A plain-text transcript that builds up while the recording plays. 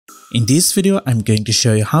In this video, I'm going to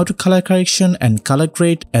show you how to color correction and color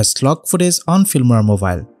grade sLog footage on Filmora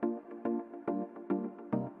mobile.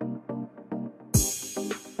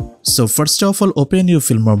 So first of all, open your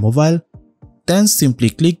Filmora mobile, then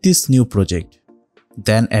simply click this new project.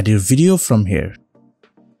 Then add your video from here.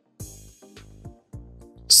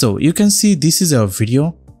 So you can see this is our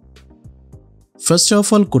video. First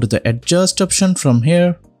of all, go to the adjust option from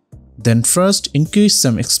here. Then first increase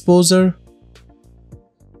some exposure,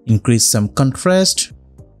 increase some contrast,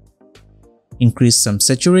 increase some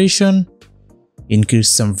saturation, increase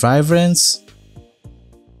some vibrance,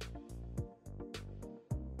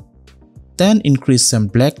 then increase some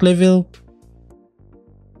black level,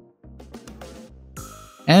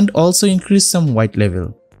 and also increase some white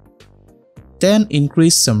level. Then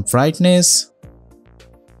increase some brightness,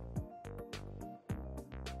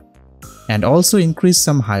 and also increase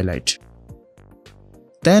some highlight.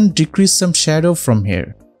 Then decrease some shadow from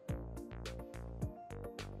here.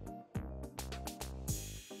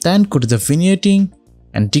 Then go to the vignetting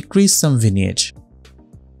and decrease some vignette.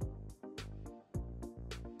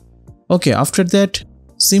 Okay, after that,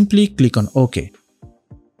 simply click on OK.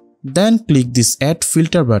 Then click this Add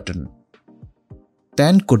Filter button.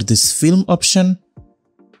 Then go to this Film option.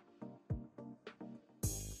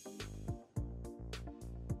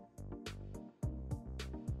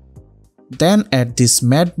 Then add this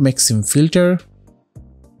Matte Maximum filter,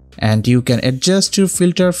 and you can adjust your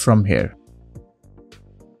filter from here.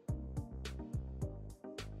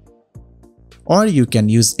 Or you can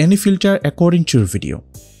use any filter according to your video.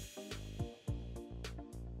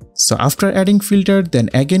 So after adding filter, then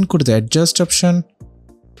again go to the adjust option,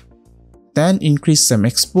 then increase some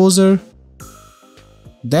exposure,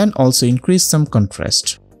 then also increase some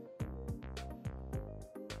contrast,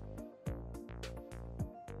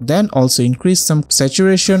 then also increase some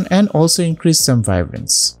saturation and also increase some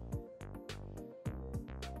vibrance.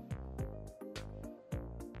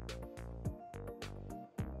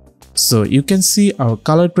 So you can see our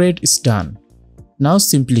color grade is done. Now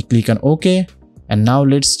simply click on OK, and now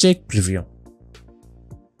let's check preview.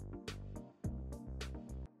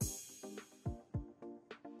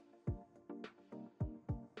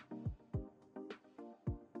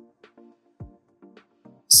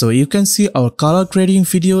 So you can see our color grading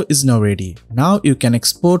video is now ready. Now you can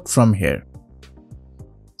export from here.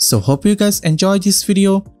 So hope you guys enjoyed this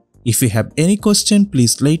video. If you have any question,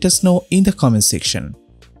 please let us know in the comment section.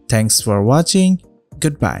 Thanks for watching.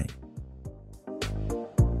 Goodbye.